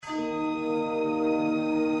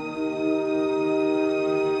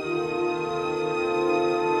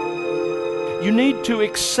You need to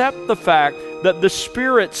accept the fact that the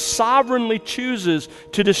Spirit sovereignly chooses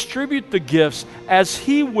to distribute the gifts as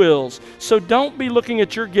He wills. So don't be looking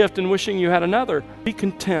at your gift and wishing you had another. Be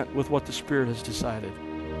content with what the Spirit has decided.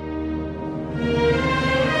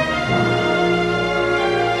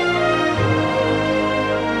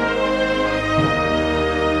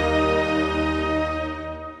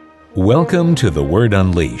 Welcome to The Word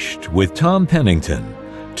Unleashed with Tom Pennington.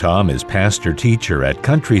 Tom is pastor-teacher at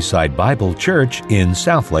Countryside Bible Church in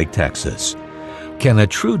Southlake, Texas. Can a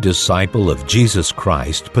true disciple of Jesus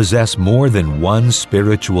Christ possess more than one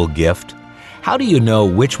spiritual gift? How do you know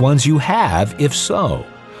which ones you have, if so?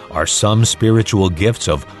 Are some spiritual gifts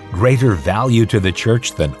of greater value to the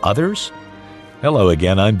church than others? Hello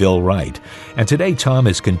again, I'm Bill Wright, and today Tom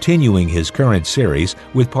is continuing his current series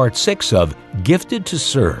with part 6 of Gifted to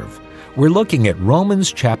Serve. We're looking at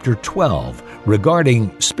Romans chapter 12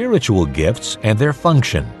 regarding spiritual gifts and their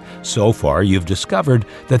function. So far, you've discovered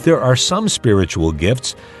that there are some spiritual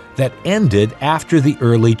gifts that ended after the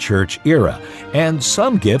early church era, and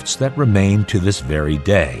some gifts that remain to this very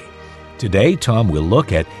day. Today, Tom will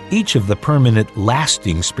look at each of the permanent,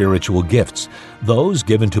 lasting spiritual gifts, those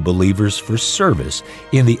given to believers for service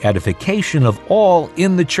in the edification of all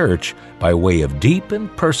in the church by way of deep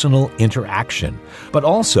and personal interaction, but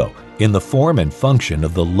also in the form and function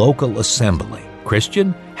of the local assembly.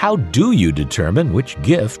 Christian, how do you determine which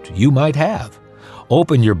gift you might have?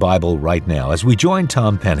 Open your Bible right now as we join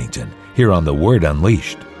Tom Pennington here on The Word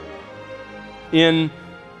Unleashed. In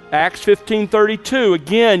Acts 15:32,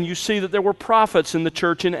 again, you see that there were prophets in the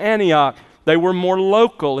church in Antioch. They were more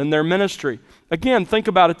local in their ministry. Again, think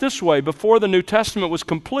about it this way. Before the New Testament was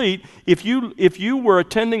complete, if you were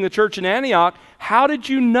attending the church in Antioch, how did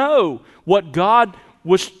you know what God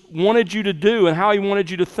wanted you to do and how He wanted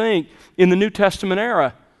you to think in the New Testament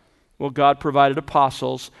era? Well, God provided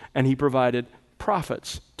apostles and He provided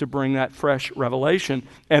prophets to bring that fresh revelation.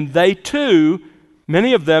 And they too,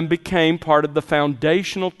 many of them became part of the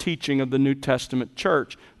foundational teaching of the New Testament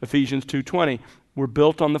church. Ephesians 2:20 were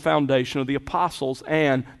built on the foundation of the apostles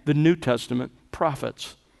and the New Testament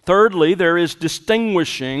prophets. Thirdly, there is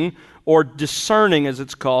distinguishing or discerning, as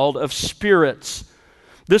it's called, of spirits.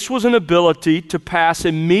 This was an ability to pass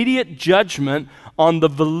immediate judgment on the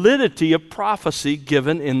validity of prophecy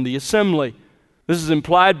given in the assembly. This is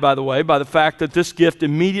implied, by the way, by the fact that this gift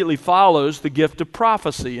immediately follows the gift of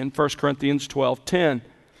prophecy in 1 Corinthians 12:10.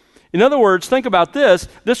 In other words, think about this.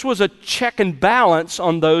 This was a check and balance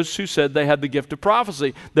on those who said they had the gift of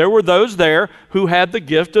prophecy. There were those there who had the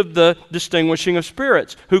gift of the distinguishing of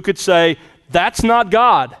spirits, who could say, that's not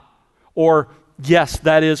God, or yes,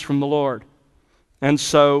 that is from the Lord. And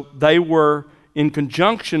so they were in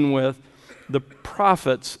conjunction with the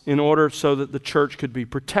prophets in order so that the church could be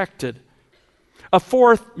protected. A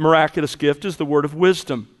fourth miraculous gift is the word of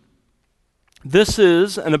wisdom. This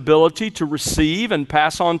is an ability to receive and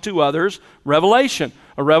pass on to others revelation,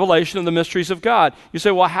 a revelation of the mysteries of God. You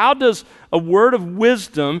say, well, how does a word of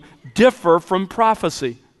wisdom differ from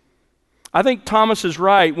prophecy? I think Thomas is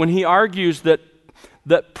right when he argues that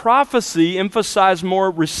prophecy emphasized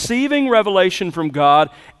more receiving revelation from God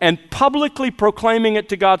and publicly proclaiming it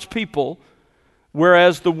to God's people,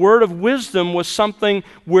 whereas the word of wisdom was something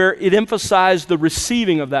where it emphasized the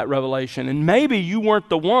receiving of that revelation. And maybe you weren't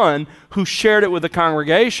the one who shared it with the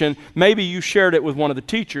congregation. Maybe you shared it with one of the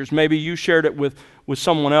teachers. Maybe you shared it with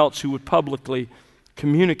someone else who would publicly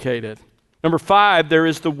communicate it. Number 5, there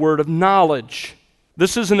is the word of knowledge.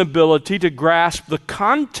 This is an ability to grasp the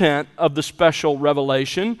content of the special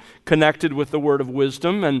revelation connected with the word of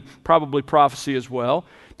wisdom and probably prophecy as well,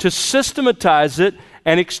 to systematize it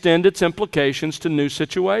and extend its implications to new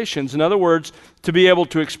situations. In other words, to be able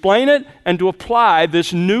to explain it and to apply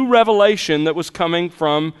this new revelation that was coming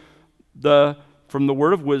from the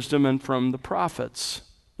word of wisdom and from the prophets.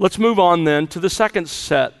 Let's move on then to the second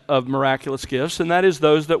set of miraculous gifts, and that is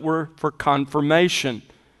those that were for confirmation.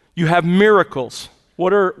 You have miracles.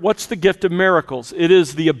 What's the gift of miracles? It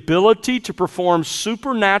is the ability to perform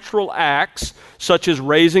supernatural acts, such as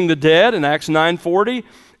raising the dead in Acts 9:40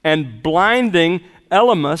 and blinding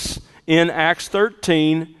Elymas in Acts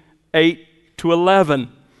 13:8-11.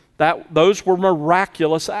 Those were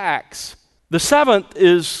miraculous acts. The seventh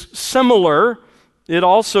is similar. It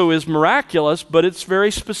also is miraculous, but it's very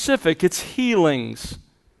specific. It's healings.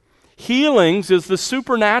 Healings is the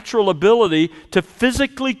supernatural ability to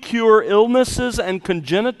physically cure illnesses and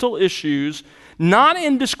congenital issues, not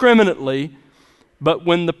indiscriminately, but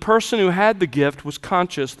when the person who had the gift was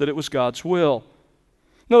conscious that it was God's will.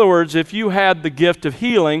 In other words, if you had the gift of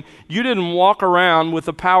healing, you didn't walk around with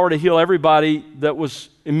the power to heal everybody that was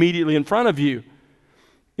immediately in front of you.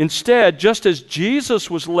 Instead, just as Jesus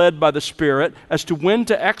was led by the Spirit as to when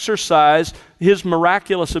to exercise his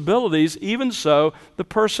miraculous abilities, even so, the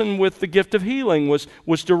person with the gift of healing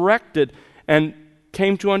was directed and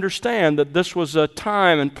came to understand that this was a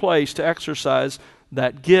time and place to exercise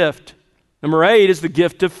that gift. Number 8 is the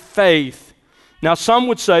gift of faith. Now, some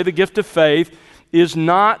would say the gift of faith is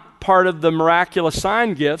not part of the miraculous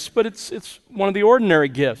sign gifts, but it's one of the ordinary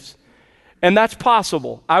gifts. And that's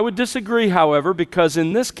possible. I would disagree, however, because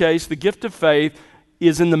in this case, the gift of faith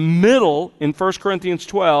is in the middle, in 1 Corinthians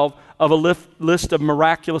 12, of a list of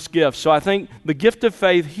miraculous gifts. So I think the gift of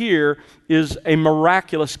faith here is a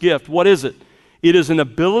miraculous gift. What is it? It is an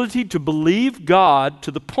ability to believe God to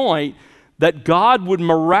the point that God would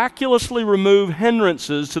miraculously remove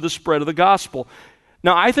hindrances to the spread of the gospel.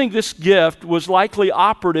 Now, I think this gift was likely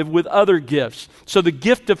operative with other gifts. So the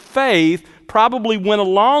gift of faith probably went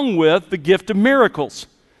along with the gift of miracles.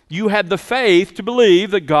 You had the faith to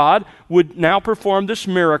believe that God would now perform this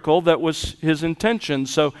miracle that was his intention.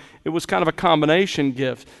 So it was kind of a combination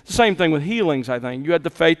gift. The same thing with healings, I think. You had the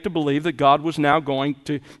faith to believe that God was now going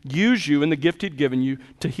to use you and the gift he'd given you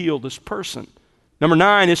to heal this person. Number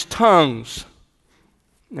 9 is tongues.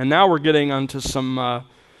 And now we're getting onto some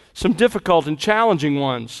difficult and challenging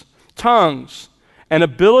ones. Tongues, an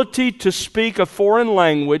ability to speak a foreign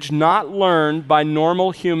language not learned by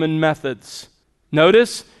normal human methods.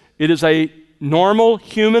 Notice, it is a normal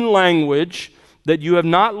human language that you have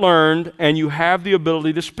not learned and you have the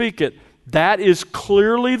ability to speak it. That is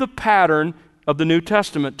clearly the pattern of the New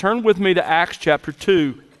Testament. Turn with me to Acts chapter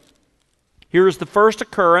 2. Here is the first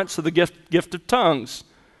occurrence of the gift of tongues.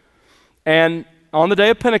 And on the day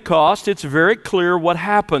of Pentecost, it's very clear what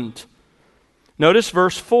happened. Notice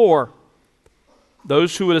verse 4.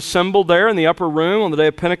 Those who had assembled there in the upper room on the day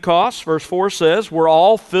of Pentecost, verse 4 says, were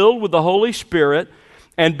all filled with the Holy Spirit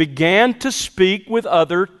and began to speak with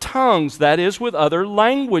other tongues, that is, with other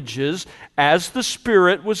languages, as the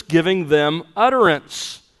Spirit was giving them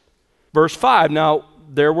utterance. Verse 5, now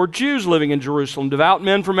there were Jews living in Jerusalem, devout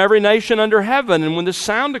men from every nation under heaven, and when this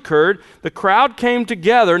sound occurred, the crowd came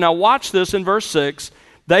together. Now watch this in verse 6.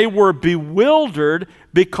 They were bewildered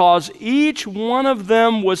because each one of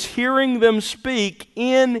them was hearing them speak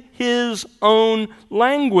in his own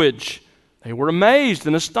language. They were amazed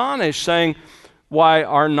and astonished, saying, why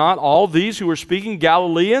are not all these who are speaking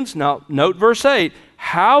Galileans? Now note verse 8.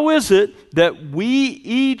 How is it that we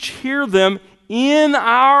each hear them in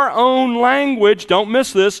our own language, don't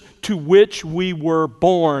miss this, to which we were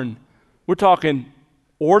born? We're talking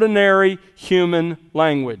ordinary human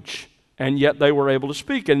language. And yet they were able to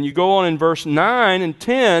speak. And you go on in verse 9 and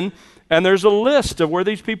 10, and there's a list of where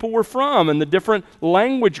these people were from and the different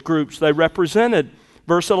language groups they represented.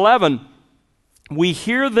 Verse 11, we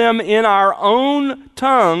hear them in our own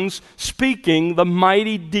tongues speaking the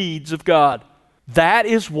mighty deeds of God. That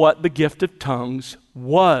is what the gift of tongues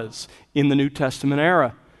was in the New Testament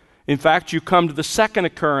era. In fact, you come to the second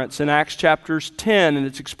occurrence in Acts chapters 10, and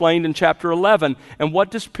it's explained in chapter 11. And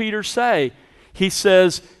what does Peter say? He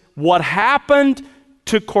says, what happened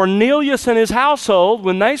to Cornelius and his household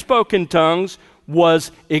when they spoke in tongues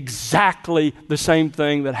was exactly the same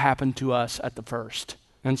thing that happened to us at the first.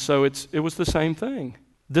 And so it was the same thing.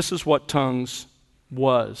 This is what tongues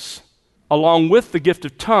was. Along with the gift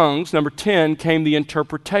of tongues, number 10, came the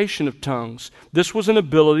interpretation of tongues. This was an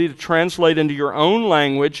ability to translate into your own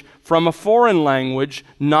language from a foreign language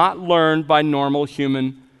not learned by normal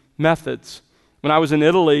human methods. When I was in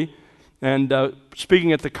Italy and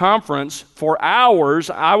speaking at the conference, for hours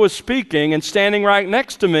I was speaking, and standing right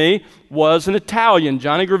next to me was an Italian,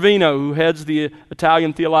 Johnny Gravino, who heads the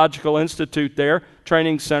Italian Theological Institute there,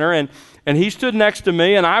 training center, and he stood next to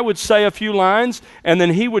me, and I would say a few lines, and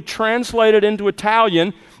then he would translate it into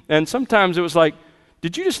Italian, and sometimes it was like,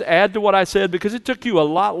 did you just add to what I said? Because it took you a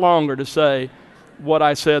lot longer to say what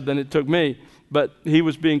I said than it took me. But he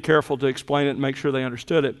was being careful to explain it and make sure they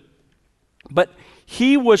understood it. But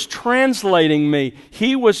he was translating me.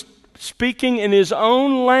 He was speaking in his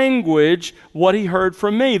own language what he heard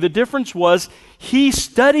from me. The difference was he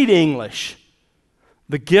studied English.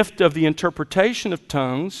 The gift of the interpretation of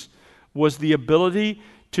tongues was the ability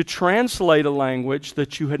to translate a language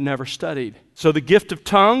that you had never studied. So the gift of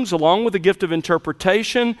tongues, along with the gift of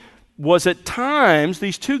interpretation, was at times,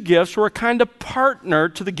 these two gifts were a kind of partner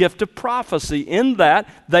to the gift of prophecy in that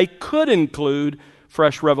they could include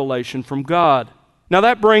fresh revelation from God. Now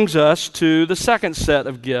that brings us to the second set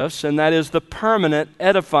of gifts, and that is the permanent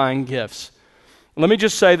edifying gifts. Let me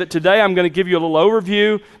just say that today I'm going to give you a little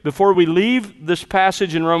overview. Before we leave this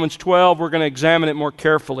passage in Romans 12, we're going to examine it more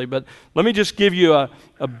carefully. But let me just give you a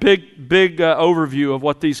big overview of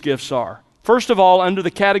what these gifts are. First of all, under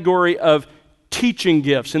the category of teaching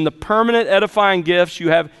gifts. In the permanent edifying gifts, you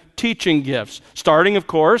have teaching gifts. Starting, of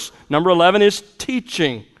course, number 11 is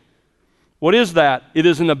teaching. What is that? It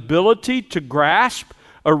is an ability to grasp,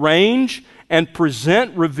 arrange, and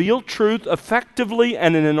present revealed truth effectively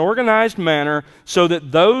and in an organized manner so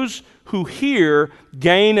that those who hear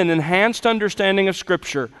gain an enhanced understanding of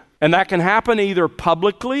Scripture. And that can happen either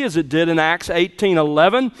publicly, as it did in Acts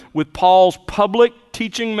 18:11, with Paul's public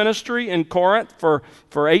teaching ministry in Corinth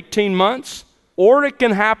for 18 months, or it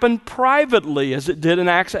can happen privately, as it did in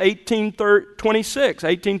Acts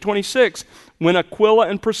 18:26, when Aquila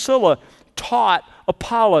and Priscilla taught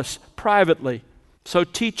Apollos privately. So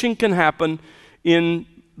teaching can happen in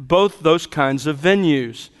both those kinds of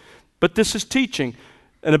venues. But this is teaching,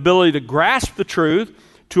 an ability to grasp the truth,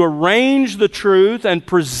 to arrange the truth and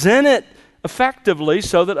present it effectively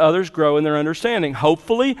so that others grow in their understanding.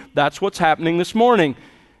 Hopefully, that's what's happening this morning.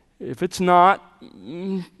 If it's not,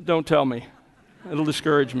 don't tell me. It'll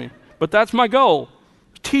discourage me. But that's my goal.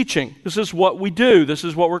 Teaching. This is what we do. This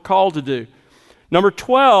is what we're called to do. Number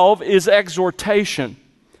 12 is exhortation.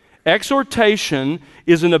 Exhortation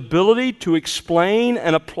is an ability to explain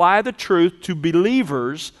and apply the truth to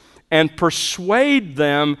believers and persuade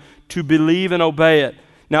them to believe and obey it.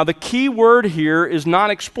 Now, the key word here is not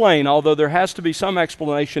explain, although there has to be some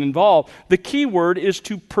explanation involved. The key word is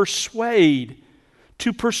to persuade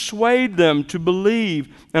them to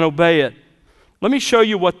believe and obey it. Let me show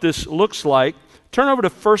you what this looks like. Turn over to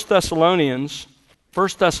 1 Thessalonians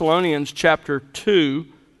chapter 2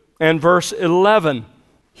 and verse 11.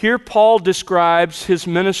 Here Paul describes his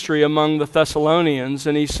ministry among the Thessalonians,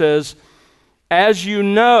 and he says, as you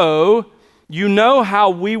know how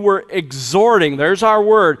we were exhorting, there's our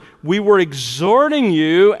word, we were exhorting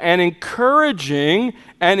you and encouraging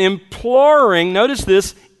and imploring, notice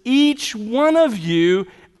this, each one of you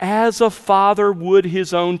as a father would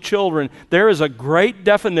his own children. There is a great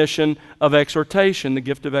definition of exhortation, the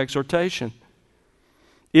gift of exhortation.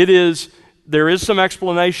 There is some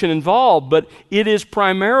explanation involved, but it is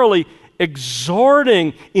primarily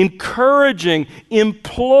exhorting, encouraging,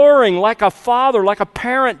 imploring, like a father, like a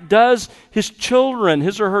parent does his children,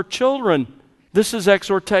 his or her children. This is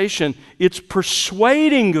exhortation. It's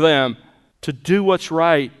persuading them to do what's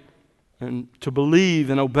right and to believe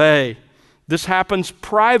and obey. This happens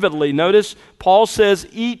privately. Notice Paul says,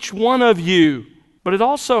 each one of you. But it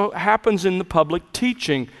also happens in the public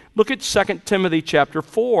teaching. Look at 2 Timothy chapter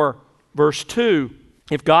 4, verse 2.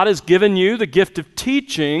 If God has given you the gift of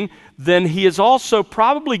teaching, then He has also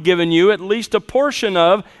probably given you at least a portion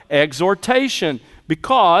of exhortation.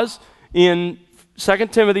 Because in 2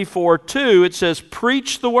 Timothy 4:2, it says,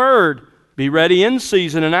 preach the word, be ready in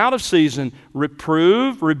season and out of season,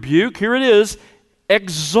 reprove, rebuke, here it is,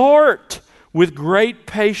 exhort with great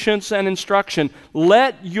patience and instruction.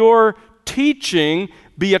 Let your teaching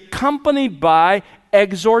be accompanied by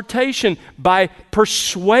exhortation, by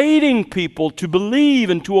persuading people to believe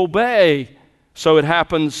and to obey. So it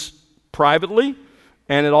happens privately,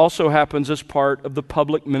 and it also happens as part of the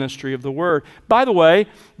public ministry of the Word. By the way,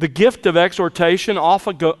 the gift of exhortation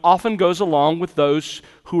often goes along with those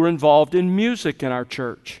who are involved in music in our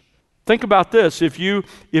church. Think about this. If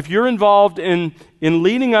you're involved in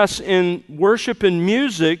leading us in worship and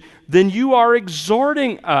music, then you are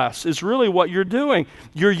exhorting us, is really what you're doing.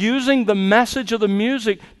 You're using the message of the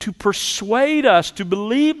music to persuade us to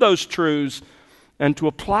believe those truths and to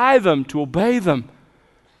apply them, to obey them.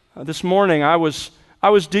 This morning I was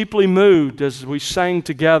deeply moved as we sang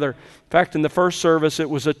together. In fact, in the first service it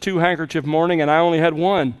was a 2-handkerchief morning and I only had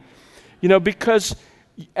one. Because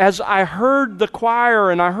as I heard the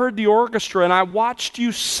choir and I heard the orchestra and I watched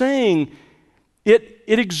you sing, it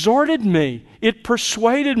exhorted me. It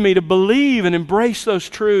persuaded me to believe and embrace those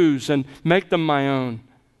truths and make them my own.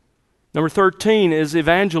 Number 13 is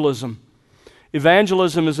evangelism.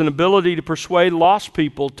 Evangelism is an ability to persuade lost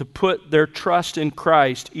people to put their trust in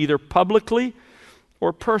Christ, either publicly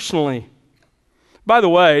or personally. By the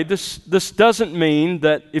way, this doesn't mean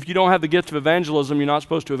that if you don't have the gift of evangelism, you're not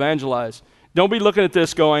supposed to evangelize. Don't be looking at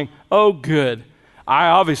this going, oh, good. I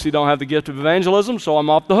obviously don't have the gift of evangelism, so I'm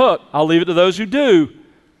off the hook. I'll leave it to those who do.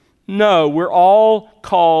 No, we're all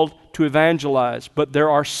called to evangelize, but there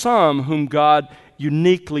are some whom God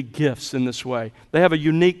uniquely gifts in this way. They have a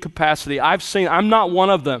unique capacity. I'm not one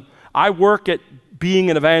of them. I work at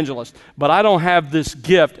being an evangelist, but I don't have this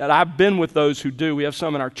gift, and I've been with those who do. We have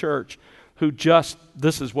some in our church who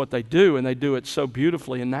this is what they do, and they do it so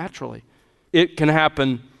beautifully and naturally. It can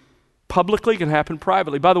happen publicly, can happen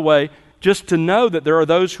privately. By the way, just to know that there are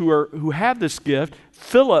those who have this gift,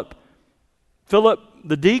 Philip Philip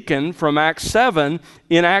the deacon from Acts 7,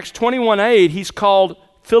 in Acts 21:8, he's called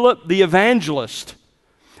Philip the evangelist.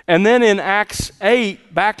 And then in Acts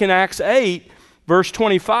 8, back in Acts 8, verse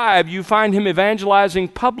 25, you find him evangelizing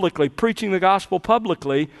publicly, preaching the gospel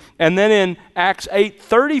publicly. And then in Acts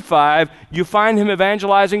 8:35, you find him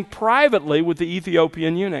evangelizing privately with the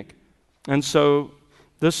Ethiopian eunuch. And so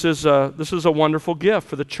this is a wonderful gift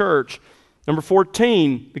for the church. Number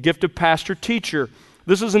 14, the gift of pastor-teacher.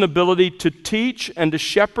 This is an ability to teach and to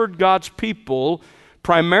shepherd God's people,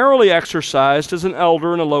 primarily exercised as an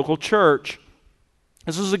elder in a local church.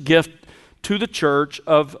 This is a gift to the church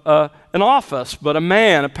of an office, but a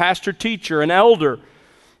man, a pastor-teacher, an elder.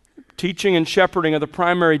 Teaching and shepherding are the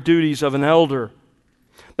primary duties of an elder.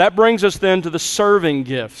 That brings us then to the serving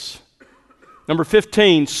gifts. Number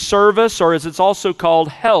 15, service, or as it's also called,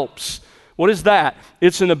 helps. What is that?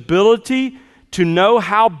 It's an ability to know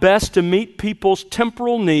how best to meet people's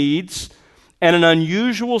temporal needs and an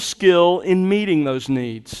unusual skill in meeting those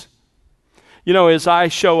needs. You know, as I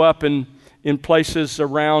show up in places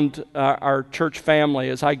around our church family,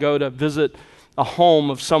 as I go to visit a home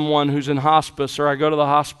of someone who's in hospice or I go to the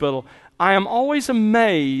hospital, I am always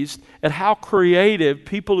amazed at how creative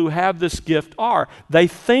people who have this gift are. They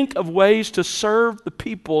think of ways to serve the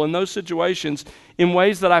people in those situations in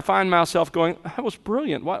ways that I find myself going, that was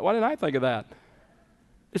brilliant. Why didn't I think of that?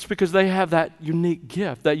 It's because they have that unique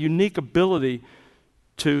gift, that unique ability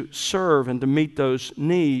to serve and to meet those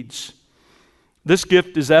needs. This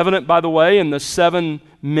gift is evident, by the way, in the 7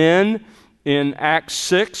 men in Acts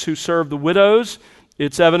 6 who served the widows.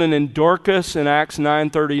 It's evident in Dorcas in Acts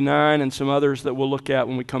 9:39 and some others that we'll look at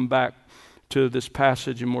when we come back to this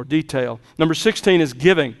passage in more detail. Number 16 is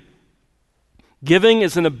giving. Giving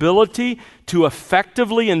is an ability to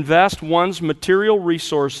effectively invest one's material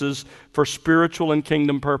resources for spiritual and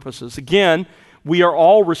kingdom purposes. Again, we are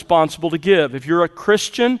all responsible to give. If you're a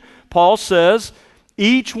Christian, Paul says,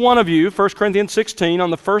 each one of you, 1 Corinthians 16, on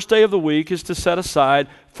the first day of the week is to set aside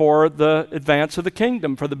for the advance of the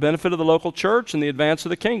kingdom, for the benefit of the local church and the advance of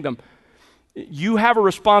the kingdom. You have a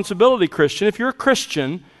responsibility, Christian. If you're a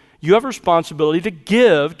Christian, you have a responsibility to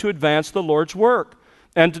give to advance the Lord's work.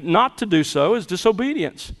 And not to do so is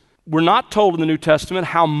disobedience. We're not told in the New Testament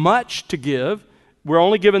how much to give. We're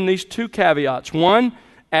only given these 2 caveats. One,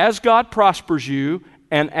 as God prospers you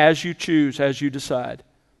and as you choose, as you decide.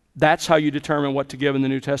 That's how you determine what to give in the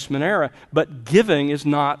New Testament era. But giving is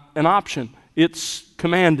not an option. It's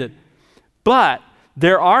commanded. But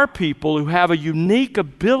there are people who have a unique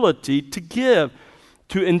ability to give,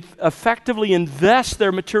 to effectively invest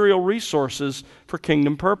their material resources for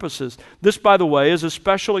kingdom purposes. This, by the way, is a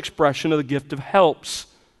special expression of the gift of helps.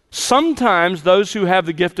 Sometimes those who have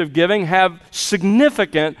the gift of giving have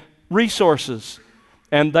significant resources,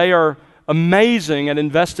 and they are amazing at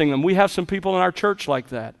investing them. We have some people in our church like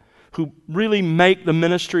that, who really make the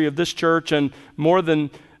ministry of this church and more than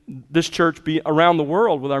this church be around the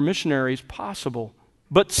world with our missionaries possible.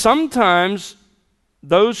 But sometimes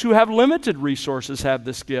those who have limited resources have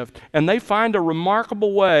this gift, and they find a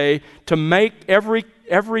remarkable way to make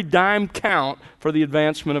every dime count for the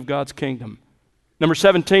advancement of God's kingdom. Number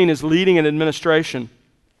 17 is leading and administration.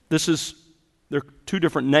 There are 2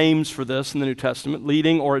 different names for this in the New Testament,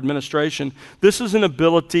 leading or administration. This is an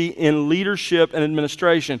ability in leadership and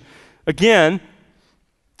administration. Again,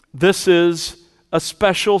 this is a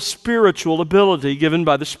special spiritual ability given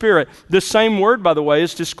by the Spirit. This same word, by the way,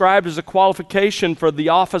 is described as a qualification for the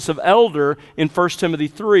office of elder in 1 Timothy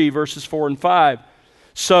 3, verses 4 and 5.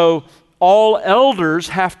 So all elders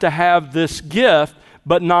have to have this gift,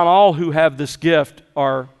 but not all who have this gift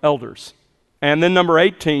are elders. And then number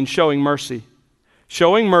 18, showing mercy.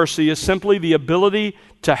 Showing mercy is simply the ability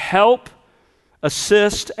to help,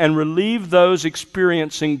 assist, and relieve those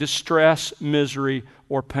experiencing distress, misery,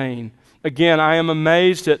 or pain. Again, I am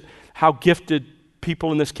amazed at how gifted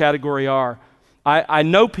people in this category are. I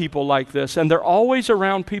know people like this, and they're always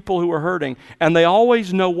around people who are hurting, and they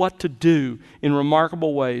always know what to do in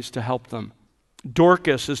remarkable ways to help them.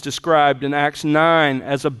 Dorcas is described in Acts 9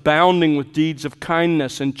 as abounding with deeds of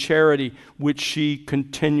kindness and charity, which she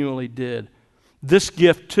continually did. This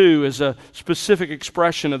gift, too, is a specific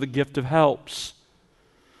expression of the gift of helps.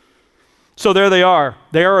 So there they are.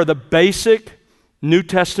 There are the basic New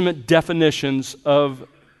Testament definitions of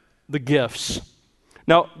the gifts.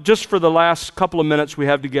 Now, just for the last couple of minutes we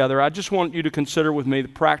have together, I just want you to consider with me the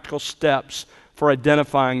practical steps for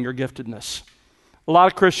identifying your giftedness. A lot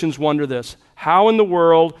of Christians wonder this: how in the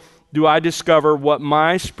world do I discover what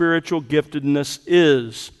my spiritual giftedness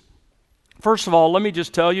is? First of all, let me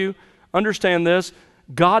just tell you, understand this: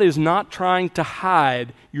 God is not trying to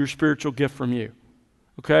hide your spiritual gift from you.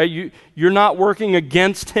 Okay? You're not working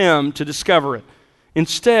against him to discover it.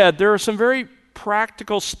 Instead, there are some very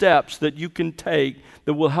practical steps that you can take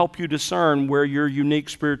that will help you discern where your unique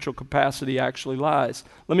spiritual capacity actually lies.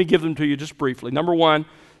 Let me give them to you just briefly. Number one,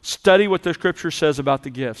 study what the Scripture says about the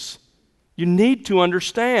gifts. You need to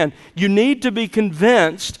understand. You need to be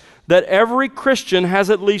convinced that every Christian has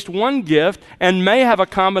at least one gift and may have a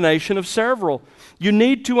combination of several. You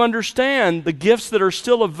need to understand the gifts that are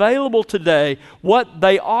still available today, what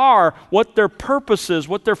they are, what their purpose is,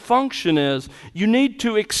 what their function is. You need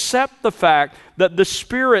to accept the fact that the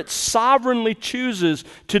Spirit sovereignly chooses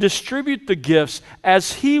to distribute the gifts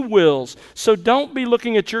as He wills. So don't be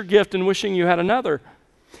looking at your gift and wishing you had another.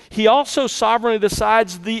 He also sovereignly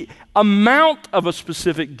decides the amount of a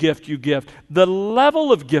specific gift you give, the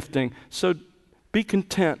level of gifting. So be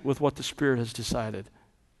content with what the Spirit has decided.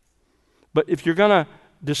 But if you're going to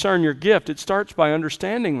discern your gift, it starts by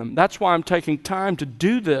understanding them. That's why I'm taking time to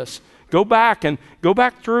do this. Go back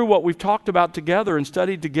through what we've talked about together and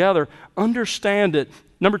studied together. Understand it.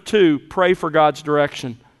 Number two, pray for God's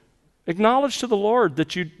direction. Acknowledge to the Lord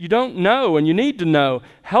that you don't know and you need to know.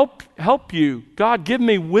 Help you. God, give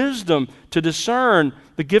me wisdom to discern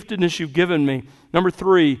the giftedness you've given me. Number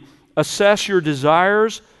three, assess your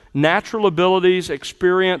desires, natural abilities,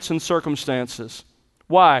 experience, and circumstances.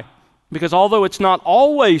 Why? Because although it's not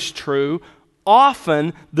always true,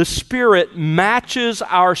 often the Spirit matches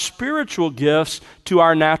our spiritual gifts to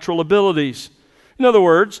our natural abilities. In other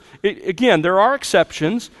words, again, there are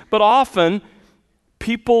exceptions, but often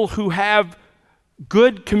people who have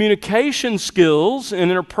good communication skills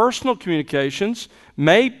and interpersonal communications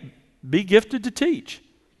may be gifted to teach.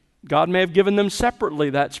 God may have given them separately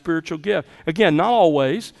that spiritual gift. Again, not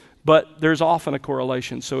always, but there's often a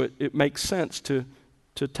correlation, so it makes sense to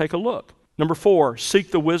take a look. Number four,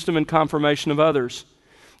 seek the wisdom and confirmation of others.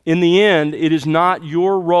 In the end, it is not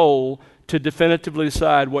your role to definitively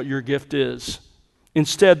decide what your gift is.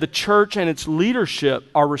 Instead, the church and its leadership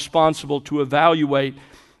are responsible to evaluate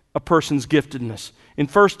a person's giftedness. In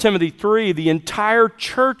 1 Timothy 3, the entire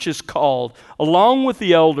church is called, along with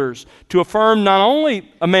the elders, to affirm not only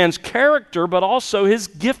a man's character, but also his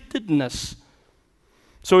giftedness.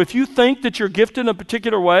 So if you think that you're gifted in a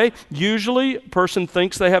particular way, usually a person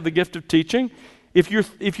thinks they have the gift of teaching. If you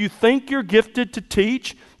think you're gifted to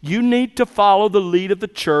teach, you need to follow the lead of the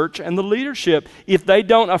church and the leadership. If they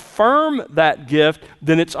don't affirm that gift,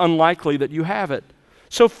 then it's unlikely that you have it.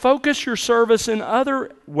 So focus your service in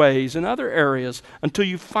other ways, in other areas, until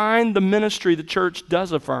you find the ministry the church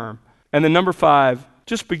does affirm. And then number five,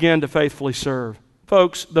 just begin to faithfully serve.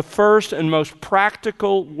 Folks, the first and most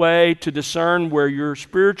practical way to discern where your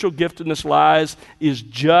spiritual giftedness lies is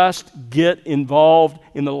just get involved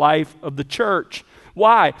in the life of the church.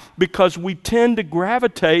 Why? Because we tend to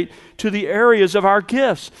gravitate to the areas of our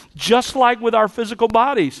gifts, just like with our physical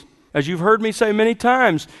bodies. As you've heard me say many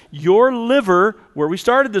times, your liver, where we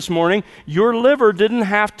started this morning, your liver didn't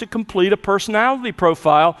have to complete a personality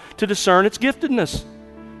profile to discern its giftedness.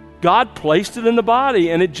 God placed it in the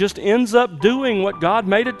body, and it just ends up doing what God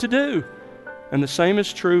made it to do. And the same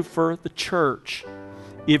is true for the church.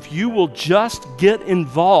 If you will just get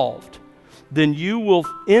involved, then you will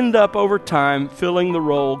end up over time filling the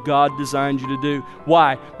role God designed you to do.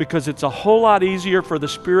 Why? Because it's a whole lot easier for the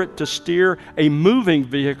Spirit to steer a moving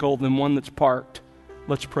vehicle than one that's parked.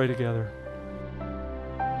 Let's pray together.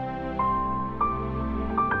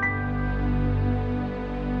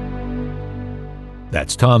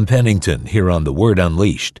 That's Tom Pennington here on The Word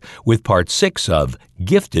Unleashed with Part 6 of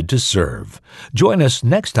Gifted to Serve. Join us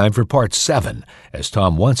next time for Part 7 as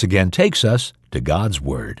Tom once again takes us to God's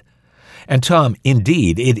Word. And Tom,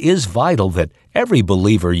 indeed, it is vital that every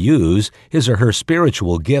believer use his or her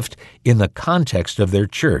spiritual gift in the context of their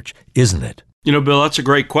church, isn't it? You know, Bill, that's a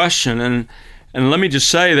great question. And let me just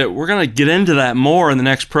say that we're going to get into that more in the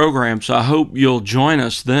next program, so I hope you'll join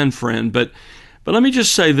us then, friend. But let me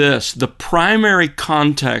just say this. The primary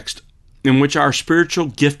context in which our spiritual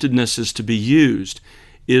giftedness is to be used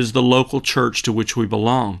is the local church to which we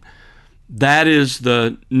belong. That is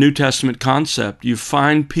the New Testament concept. You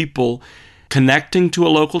find people connecting to a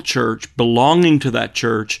local church, belonging to that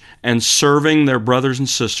church, and serving their brothers and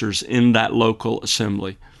sisters in that local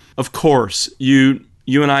assembly. Of course, you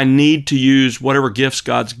and I need to use whatever gifts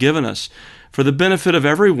God's given us for the benefit of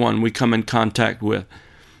everyone we come in contact with,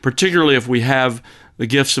 particularly if we have the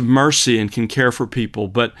gifts of mercy and can care for people.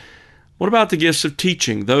 But what about the gifts of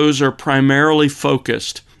teaching? Those are primarily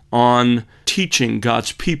focused on teaching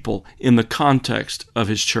God's people in the context of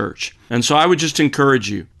His church. And so I would just encourage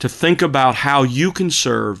you to think about how you can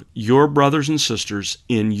serve your brothers and sisters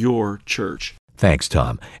in your church. Thanks,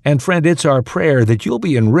 Tom. And friend, it's our prayer that you'll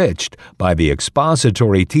be enriched by the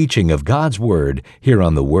expository teaching of God's Word here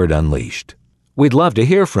on The Word Unleashed. We'd love to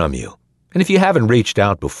hear from you. And if you haven't reached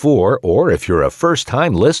out before, or if you're a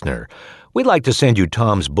first-time listener, we'd like to send you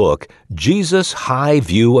Tom's book, Jesus' High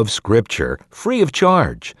View of Scripture, free of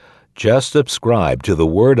charge. Just subscribe to The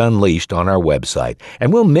Word Unleashed on our website,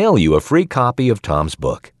 and we'll mail you a free copy of Tom's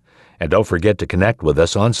book. And don't forget to connect with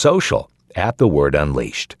us on social, at The Word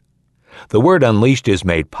Unleashed. The Word Unleashed is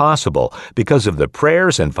made possible because of the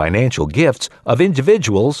prayers and financial gifts of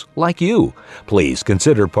individuals like you. Please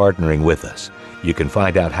consider partnering with us. You can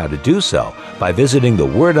find out how to do so by visiting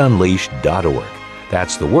thewordunleashed.org.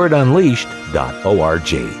 That's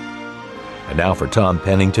thewordunleashed.org. And now for Tom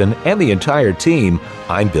Pennington and the entire team,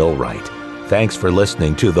 I'm Bill Wright. Thanks for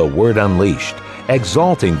listening to The Word Unleashed,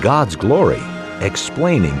 exalting God's glory,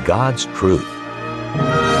 explaining God's truth.